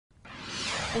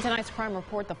In tonight's crime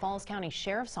report, the Falls County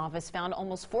Sheriff's Office found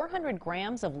almost 400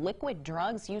 grams of liquid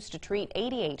drugs used to treat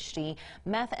ADHD,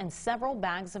 meth, and several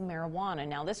bags of marijuana.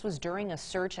 Now, this was during a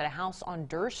search at a house on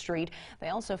Durr Street. They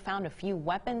also found a few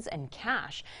weapons and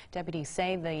cash. Deputies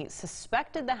say they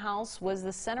suspected the house was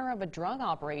the center of a drug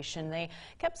operation. They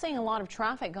kept seeing a lot of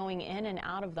traffic going in and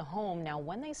out of the home. Now,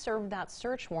 when they served that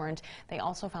search warrant, they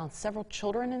also found several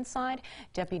children inside.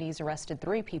 Deputies arrested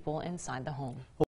 3 people inside the home.